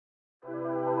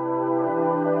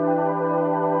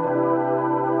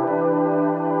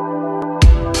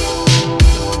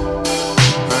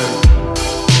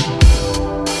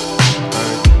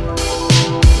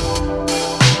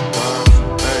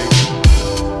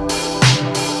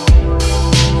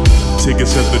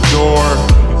door.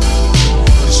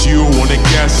 It's you on the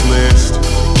guest list.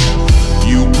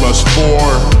 You plus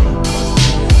 4.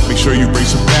 Make sure you bring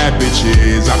some bad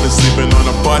bitches. I've been sleeping on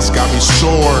a bus, got me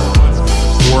sore.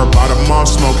 For about a month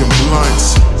smoking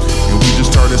blunts, and we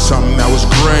just started something that was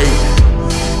great.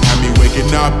 Had me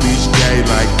waking up each day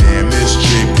like, damn, this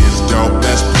chick is dope.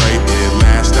 Let's pray it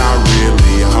lasts. I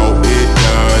really hope it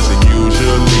does, and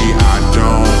usually I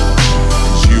don't,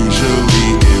 'cause usually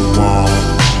it won't.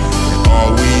 And all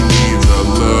we need's a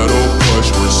little push.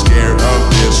 We're scared of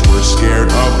this, we're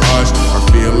scared of us. Our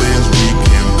feelings we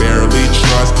can barely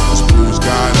trust. This booze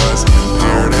got us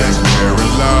impaired as we're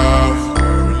in love.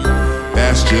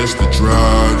 That's just the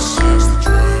drugs.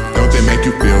 Don't they make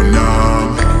you feel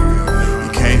numb?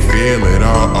 You can't feel it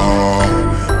all.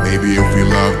 Maybe if we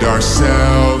loved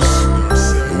ourselves,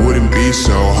 it wouldn't be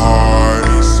so hard.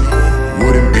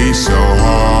 Wouldn't be so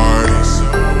hard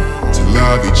to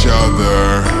love each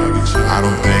other. I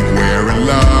don't think we're in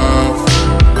love.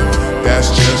 That's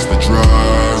just the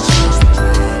drugs.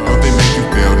 Don't they make you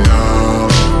feel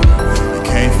numb? You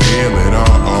can't feel it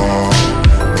all.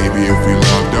 Maybe if we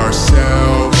loved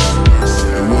ourselves,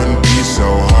 it wouldn't be so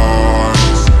hard.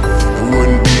 It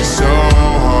wouldn't be so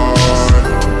hard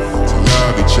to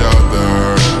love each other.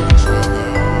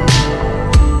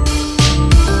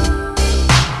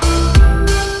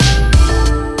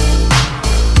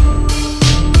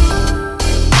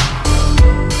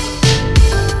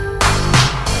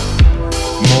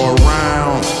 More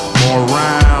rounds, more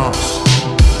rounds.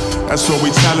 That's what we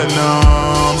telling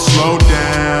them. Slow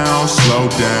down, slow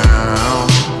down.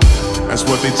 That's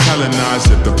what they telling us.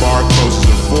 If the bar closes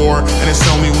at 4 and it's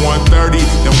only 1:30,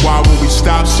 then why would we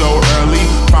stop so early?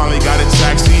 Finally got a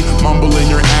taxi, mumbling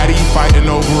your addy, fighting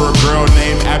over a girl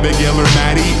named Abigail or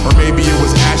Maddie. Or maybe it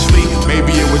was Ashley,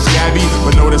 maybe it was Gabby.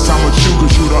 But notice I'm with you,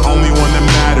 'cause you the only one that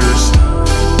matters.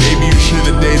 Maybe you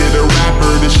should've dated a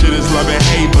rapper. This shit is love and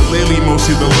hate, but lately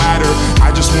mostly the latter. I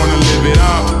just wanna live it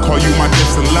up, call you my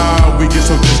distant love. We get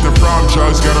so distant from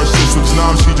drugs, got our systems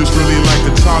numb. She just really like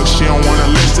to talk, she don't wanna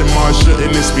listen much.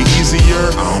 Shouldn't this be easier?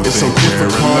 It's so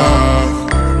difficult.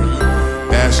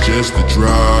 That's just the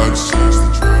drugs.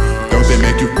 Don't they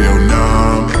make you feel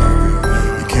numb?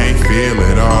 You can't feel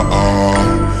it all.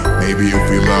 Maybe if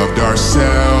we loved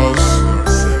ourselves,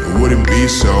 it wouldn't be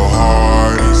so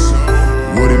hard.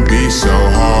 Wouldn't be so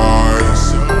hard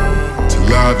to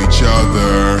love each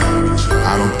other.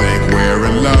 I don't think we're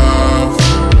in love.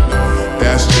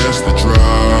 That's just the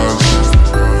drugs.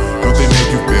 Don't they make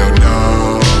you feel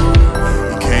numb?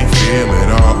 You can't feel it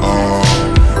all.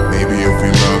 Maybe if we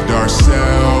loved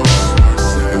ourselves,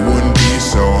 it wouldn't be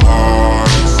so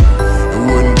hard. It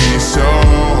wouldn't be so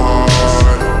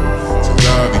hard to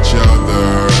love each other.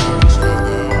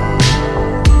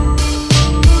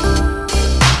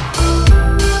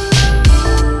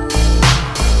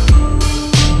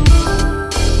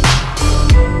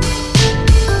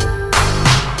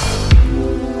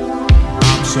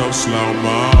 So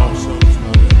slow-mo,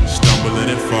 stumbling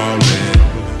and falling.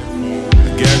 I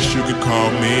guess you could call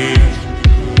me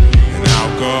an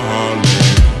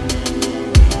alcoholic.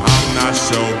 I'm not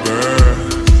sober,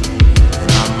 and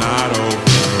I'm not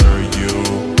over you,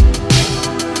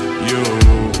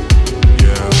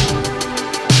 yeah.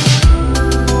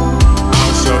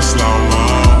 I'm so slow-mo,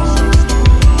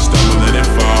 stumbling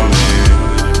and falling.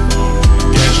 I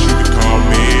guess you could call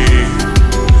me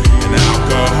an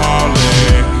alcoholic.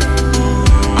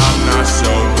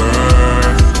 Sober,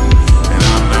 and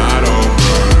I'm not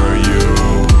over you.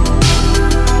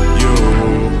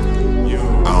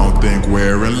 I don't think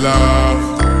we're in love.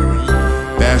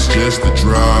 That's just the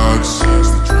drugs.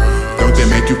 Don't they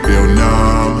make you feel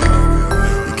numb?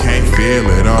 You can't feel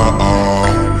it all.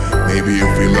 Maybe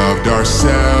if we loved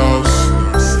ourselves,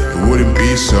 it wouldn't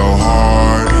be so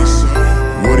hard.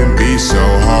 Wouldn't be so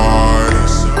hard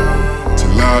to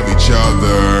love each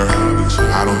other.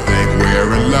 I don't think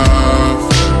we're in love.